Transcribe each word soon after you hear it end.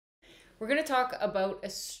we're going to talk about a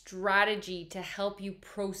strategy to help you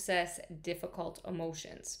process difficult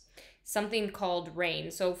emotions. Something called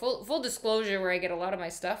R.A.I.N. So full disclosure, where I get a lot of my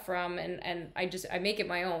stuff from, and I make it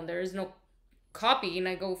my own. There is no copy, and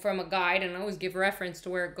I go from a guide, and I always give reference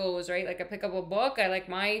to where it goes, right? Like I pick up a book, I like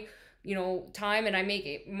my, time, and I make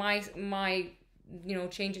it my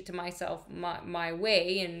change it to myself, my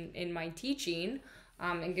way in my teaching,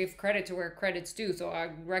 and give credit to where credit's due. So I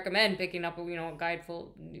recommend picking up a guide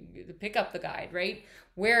pick up the guide, right?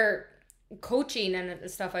 Where coaching and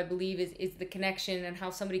stuff, I believe, is the connection and how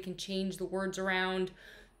somebody can change the words around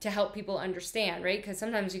to help people understand, right? Because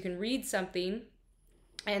sometimes you can read something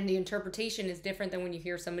and the interpretation is different than when you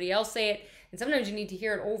hear somebody else say it, and sometimes you need to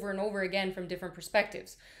hear it over and over again from different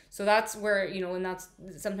perspectives. So that's where, and that's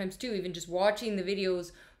sometimes too, even just watching the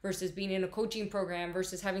videos versus being in a coaching program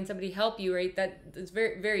versus having somebody help you, right? That's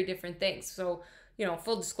very, very different things. So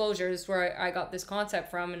full disclosure, this is where I got this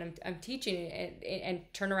concept from, and I'm teaching it and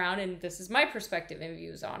turn around, and this is my perspective and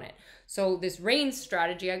views on it. So this R.A.I.N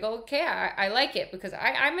strategy, I go, okay, I like it, because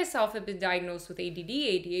I myself have been diagnosed with ADD,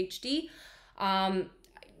 ADHD.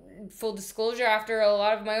 Full disclosure, after a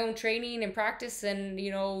lot of my own training and practice and,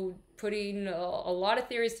 putting a lot of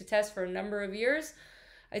theories to test for a number of years,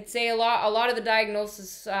 I'd say a lot of the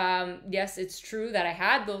diagnosis, yes, it's true that I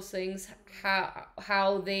had those things.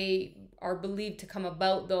 How they are believed to come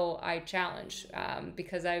about, though, I challenge,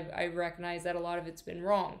 because I recognize that a lot of it's been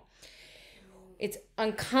wrong. It's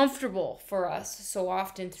uncomfortable for us so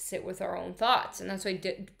often to sit with our own thoughts, and that's why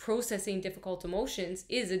processing difficult emotions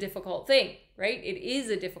is a difficult thing, right? It is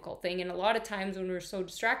a difficult thing, and a lot of times when we're so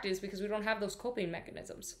distracted is because we don't have those coping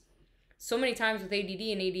mechanisms. So many times with ADD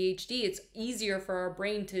and ADHD, it's easier for our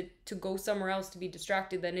brain to go somewhere else to be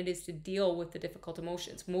distracted than it is to deal with the difficult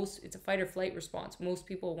emotions. It's a fight or flight response. Most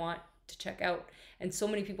people want to check out, and so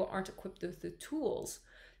many people aren't equipped with the tools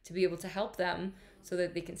to be able to help them so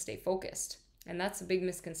that they can stay focused. And that's a big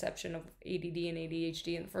misconception of ADD and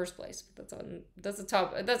ADHD in the first place. But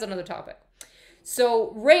that's another topic.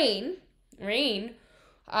 So R.A.I.N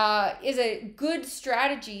is a good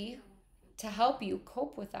strategy to help you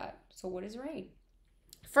cope with that. So what is R.A.I.N?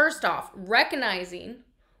 First off, recognizing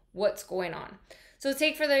what's going on. So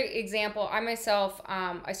take for the example, I myself,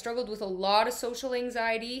 I struggled with a lot of social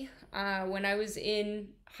anxiety when I was in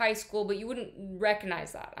high school, but you wouldn't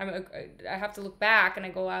recognize that. I have to look back and I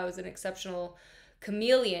go, I was an exceptional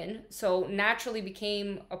chameleon, so naturally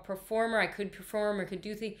became a performer. I could perform or could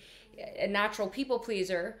do things, a natural people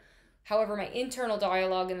pleaser. However, my internal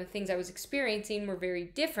dialogue and the things I was experiencing were very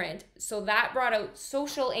different. So that brought out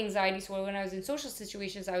social anxiety. So when I was in social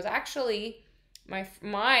situations, I was actually,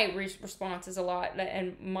 my response is a lot,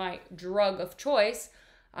 and my drug of choice,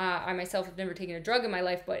 I myself have never taken a drug in my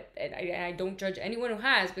life, but I don't judge anyone who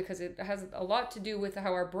has, because it has a lot to do with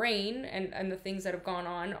how our brain and the things that have gone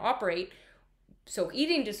on operate. So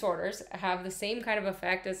eating disorders have the same kind of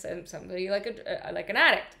effect as somebody like an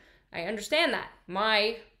addict. I understand that.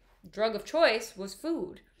 My drug of choice was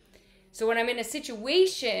food. So when I'm in a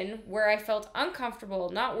situation where I felt uncomfortable,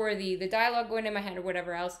 not worthy, the dialogue going in my head or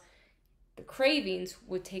whatever else, the cravings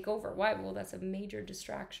would take over. Why? Well, that's a major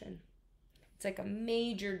distraction. It's like a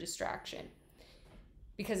major distraction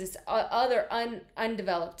because it's other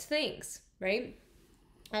undeveloped things, right?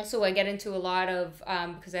 Also, I get into a lot of,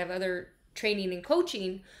 because I have other training and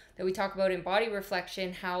coaching that we talk about in body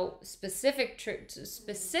reflection, how specific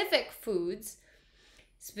foods,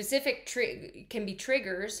 can be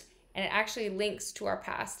triggers, and it actually links to our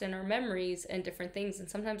past and our memories and different things. And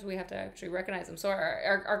sometimes we have to actually recognize them. So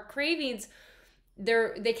our cravings,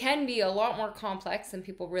 they can be a lot more complex than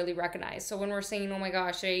people really recognize. So when we're saying, oh my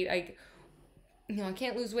gosh, I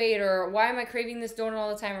can't lose weight, or why am I craving this donut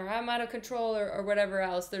all the time, or I'm out of control, or whatever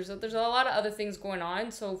else, there's a lot of other things going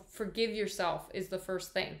on. So forgive yourself is the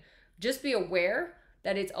first thing. Just be aware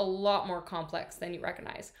that it's a lot more complex than you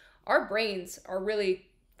recognize. Our brains are really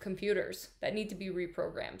computers that need to be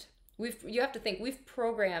reprogrammed. You have to think, we've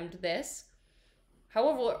programmed this,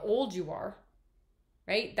 however old you are,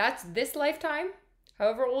 right? That's this lifetime,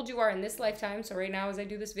 however old you are in this lifetime. So right now, as I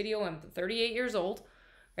do this video, I'm 38 years old,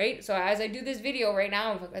 right? So as I do this video right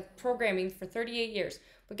now, I'm programming for 38 years.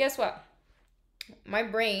 But guess what? My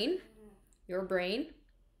brain, your brain,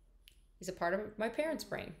 is a part of my parents'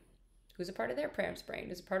 brain, who's a part of their parents' brain,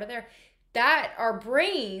 is a part of their... That our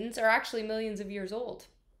brains are actually millions of years old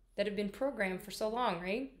that have been programmed for so long,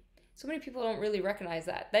 right? So many people don't really recognize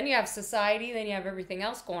that. Then you have society, then you have everything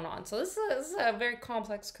else going on. So this is a very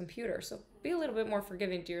complex computer. So be a little bit more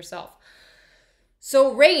forgiving to yourself.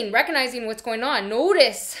 So R.A.I.N, recognizing what's going on.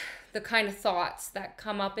 Notice the kind of thoughts that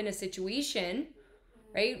come up in a situation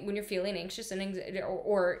right? When you're feeling anxious and anxiety,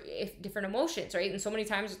 or if different emotions, right? And so many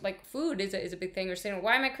times, like food is a big thing. Or saying,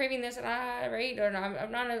 why am I craving this? And right? Or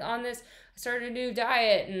I'm not on this. I started a new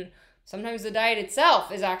diet. And sometimes the diet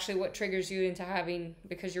itself is actually what triggers you into having,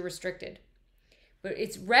 because you're restricted. But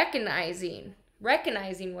it's recognizing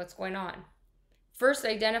what's going on. First,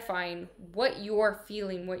 identifying what you're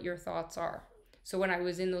feeling, what your thoughts are. So when I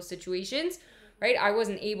was in those situations, right, I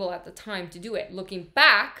wasn't able at the time to do it. Looking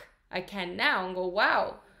back, I can now and go,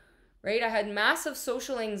 wow, right? I had massive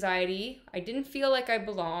social anxiety. I didn't feel like I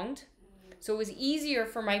belonged. So it was easier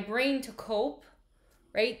for my brain to cope,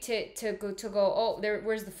 right? To go, oh,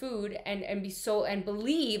 where's the food? And be so, and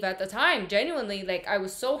believe at the time, genuinely, like I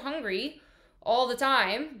was so hungry all the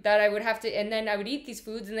time that I would have to, and then I would eat these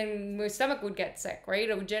foods and then my stomach would get sick,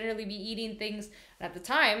 right? I would generally be eating things. And at the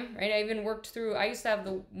time, right, I even worked through, I used to have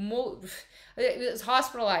it was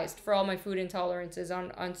hospitalized for all my food intolerances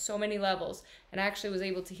on so many levels, and I actually was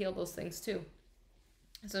able to heal those things too.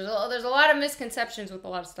 So there's a lot of misconceptions with a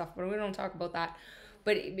lot of stuff, but we don't talk about that.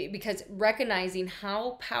 But because recognizing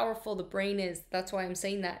how powerful the brain is, that's why I'm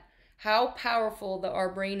saying that, how powerful our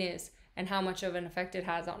brain is and how much of an effect it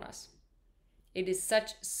has on us. It is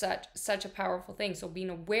such a powerful thing. So being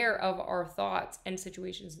aware of our thoughts and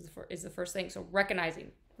situations is the first thing. So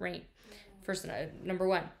recognizing, right? First, number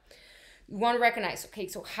one. You want to recognize, okay,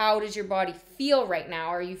 so how does your body feel right now?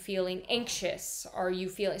 Are you feeling anxious? Are you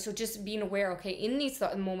feeling, so just being aware, okay, in these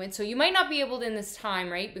moments, so you might not be able to in this time,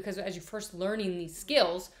 right? Because as you're first learning these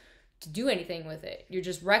skills to do anything with it, you're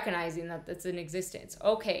just recognizing that that's in existence.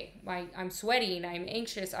 Okay, I'm sweating, I'm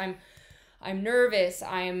anxious, I'm nervous,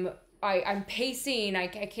 I'm pacing, I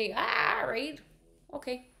can't, right?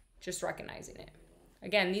 Okay, just recognizing it.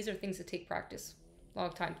 Again, these are things that take practice,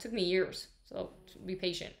 long time. It took me years, so be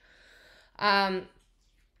patient.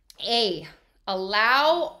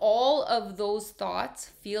 Allow all of those thoughts,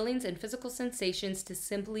 feelings, and physical sensations to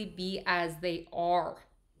simply be as they are.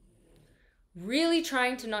 Really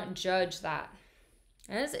trying to not judge that.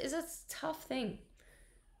 And it's a tough thing.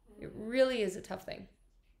 It really is a tough thing.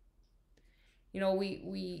 You know,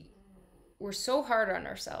 we're so hard on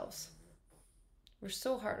ourselves. We're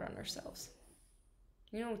so hard on ourselves.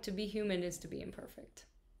 You know, to be human is to be imperfect.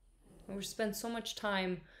 And we spend so much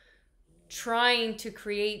time trying to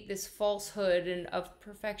create this falsehood and of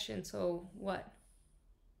perfection. So what?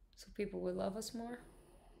 So people would love us more?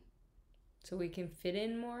 So we can fit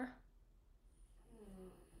in more?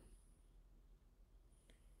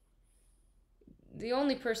 The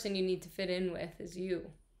only person you need to fit in with is you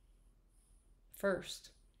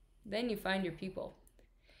first. Then you find your people.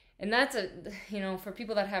 And that's for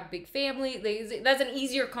people that have big family, that's an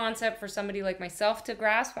easier concept for somebody like myself to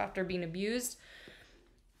grasp after being abused.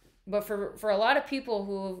 But for a lot of people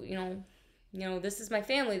who, this is my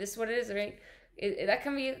family, this is what it is, right? That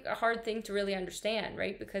can be a hard thing to really understand,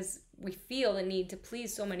 right? Because we feel the need to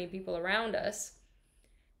please so many people around us,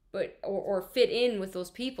 but or fit in with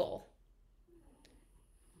those people.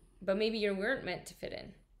 But maybe you weren't meant to fit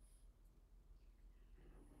in.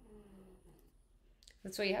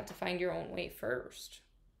 That's why you have to find your own way first,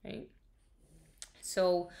 right?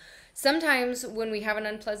 So sometimes when we have an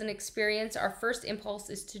unpleasant experience, our first impulse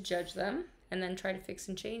is to judge them and then try to fix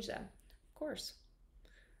and change them, of course.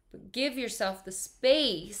 But give yourself the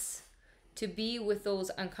space to be with those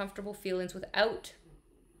uncomfortable feelings without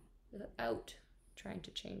trying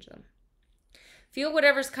to change them. Feel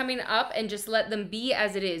whatever's coming up and just let them be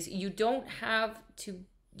as it is. You don't have to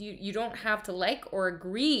like or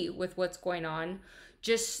agree with what's going on.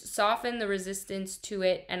 Just soften the resistance to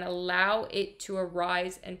it and allow it to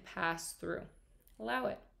arise and pass through. Allow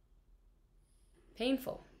it.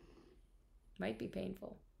 Painful. Might be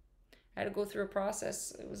painful. I had to go through a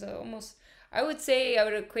process. It was I would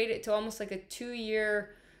equate it to almost like a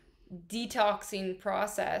 2-year detoxing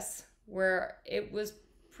process where it was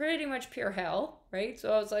pretty much pure hell, right?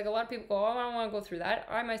 So I was like, a lot of people go, oh, I don't want to go through that.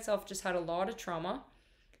 I myself just had a lot of trauma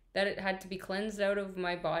that it had to be cleansed out of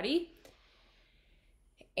my body.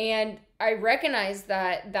 And I recognize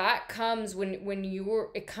that comes when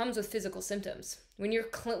it comes with physical symptoms. When you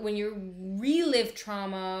relive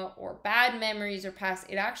trauma or bad memories or past,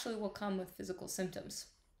 it actually will come with physical symptoms,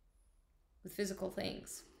 with physical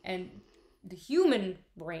things. And the human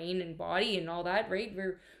brain and body and all that, right?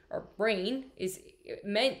 Our brain is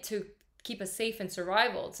meant to keep us safe and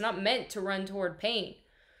survival. It's not meant to run toward pain.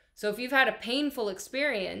 So if you've had a painful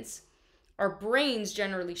experience, our brains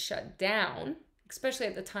generally shut down, especially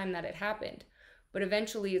at the time that it happened. But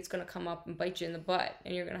eventually it's going to come up and bite you in the butt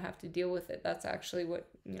and you're going to have to deal with it. That's actually what,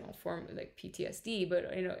 form like PTSD,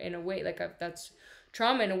 but in a way, like that's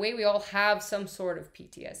trauma. In a way, we all have some sort of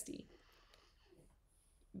PTSD.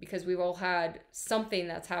 because we've all had something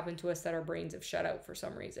that's happened to us that our brains have shut out for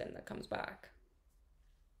some reason that comes back.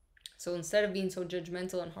 So instead of being so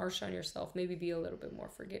judgmental and harsh on yourself, maybe be a little bit more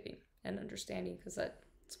forgiving and understanding, because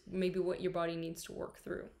that's maybe what your body needs to work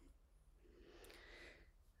through.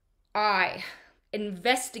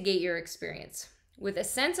 Investigate your experience. With a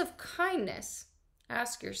sense of kindness,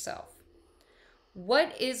 ask yourself,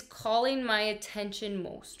 what is calling my attention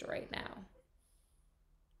most right now?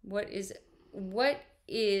 What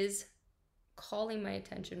is calling my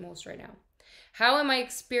attention most right now? How am I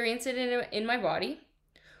experiencing it in my body?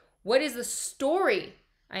 What is the story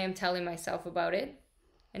I am telling myself about it?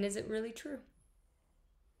 And is it really true?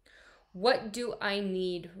 What do I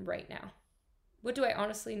need right now? What do I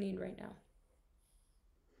honestly need right now?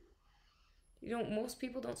 Most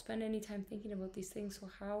people don't spend any time thinking about these things, so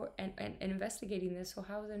how, and investigating this, so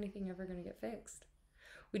how is anything ever going to get fixed?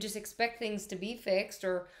 We just expect things to be fixed,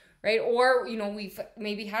 or, right? Or, we've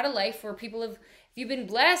maybe had a life where people have, if you've been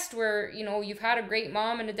blessed where, you've had a great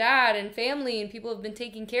mom and a dad and family and people have been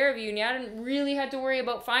taking care of you and you hadn't really had to worry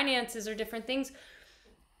about finances or different things,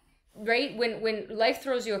 right? When life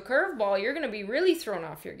throws you a curveball, you're going to be really thrown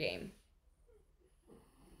off your game.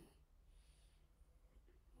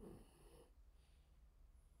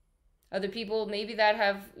 Other people maybe that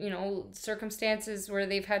have, circumstances where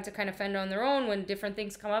they've had to kind of fend on their own. When different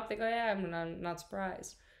things come up, they go, yeah, I'm not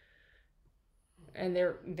surprised. And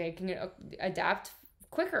they can adapt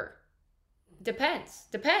quicker. Depends.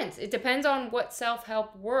 It depends on what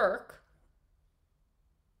self-help work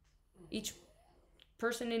each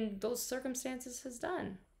person in those circumstances has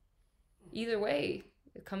done. Either way,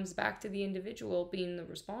 it comes back to the individual being the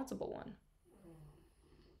responsible one.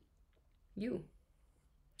 You.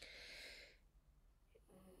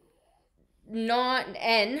 Not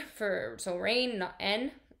N for, so R.A.I.N, not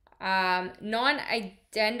N.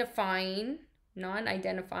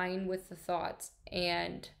 Non-identifying with the thoughts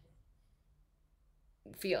and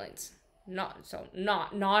feelings. Not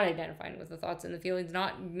identifying with the thoughts and the feelings,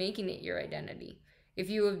 not making it your identity. If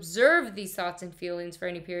you observe these thoughts and feelings for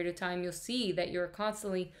any period of time, you'll see that you're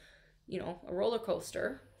constantly, a roller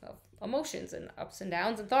coaster of emotions and ups and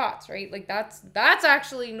downs and thoughts, right? Like that's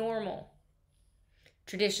actually normal.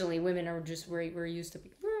 Traditionally, women are just we're used to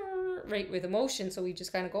be right with emotion, so we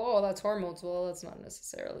just kind of go, oh, that's hormones. Well, that's not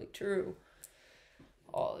necessarily true.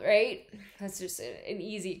 All right, that's just an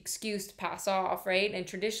easy excuse to pass off, right? And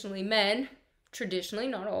traditionally, men,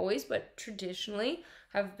 not always, but traditionally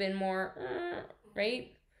have been more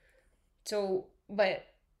right. So, but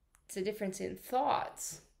it's a difference in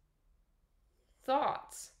thoughts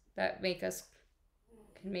that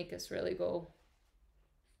can make us really go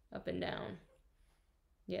up and down.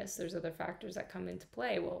 Yes, there's other factors that come into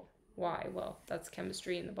play. Well, why? Well, that's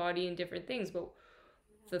chemistry in the body and different things, but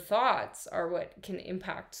the thoughts are what can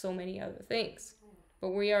impact so many other things.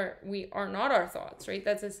 But we are not our thoughts, right?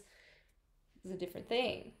 That's a different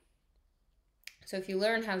thing. So if you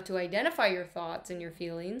learn how to identify your thoughts and your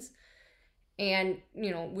feelings, and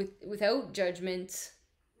without judgment,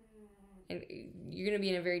 and you're going to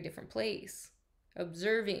be in a very different place,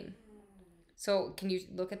 observing. So can you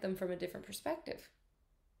look at them from a different perspective?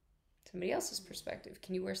 Somebody else's perspective.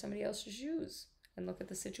 Can you wear somebody else's shoes and look at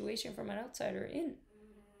the situation from an outsider in?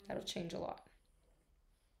 That'll change a lot.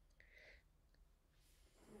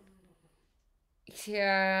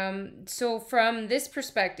 So from this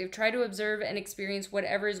perspective, try to observe and experience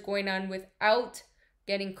whatever is going on without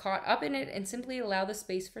getting caught up in it, and simply allow the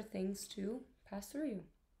space for things to pass through you.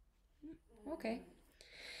 Okay.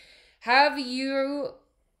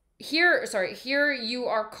 Here you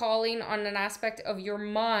are calling on an aspect of your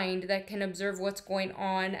mind that can observe what's going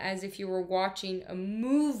on as if you were watching a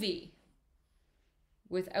movie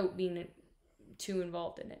without being too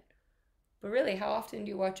involved in it. But really, how often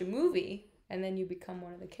do you watch a movie and then you become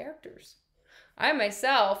one of the characters? I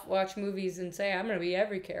myself watch movies and say, I'm going to be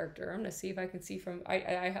every character. I'm going to see if I can see from...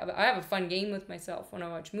 I have a fun game with myself when I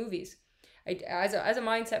watch movies. As a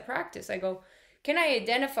mindset practice, I go, can I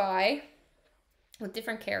identify with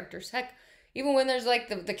different characters? Heck, even when there's like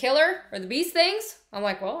the killer or the beast things, I'm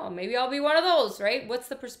like, well, maybe I'll be one of those, right? What's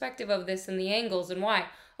the perspective of this and the angles and why?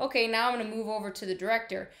 Okay, now I'm going to move over to the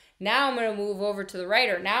director. Now I'm going to move over to the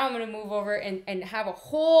writer. Now I'm going to move over and have a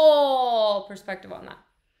whole perspective on that.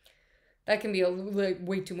 That can be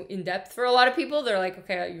way too in-depth for a lot of people. They're like,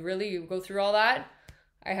 okay, you go through all that?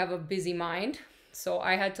 I have a busy mind. So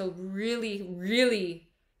I had to really, really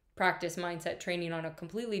practice mindset training on a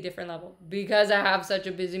completely different level because I have such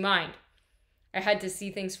a busy mind. I had to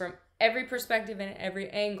see things from every perspective and every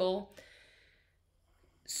angle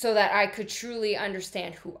so that I could truly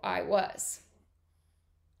understand who I was.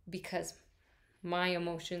 Because my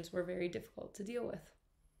emotions were very difficult to deal with.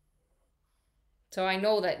 So I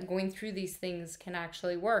know that going through these things can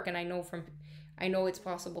actually work, and I know it's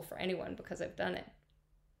possible for anyone because I've done it.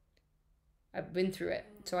 I've been through it,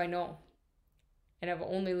 so I know. And I've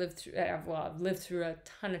lived through a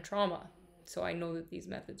ton of trauma, so I know that these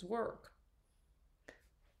methods work.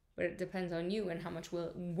 But it depends on you and how much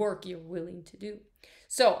work you're willing to do.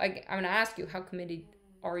 So I'm going to ask you, how committed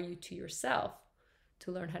are you to yourself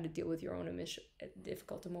to learn how to deal with your own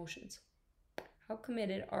difficult emotions? How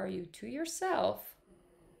committed are you to yourself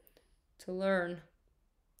to learn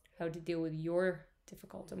how to deal with your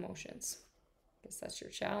difficult emotions? I guess that's your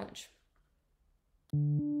challenge.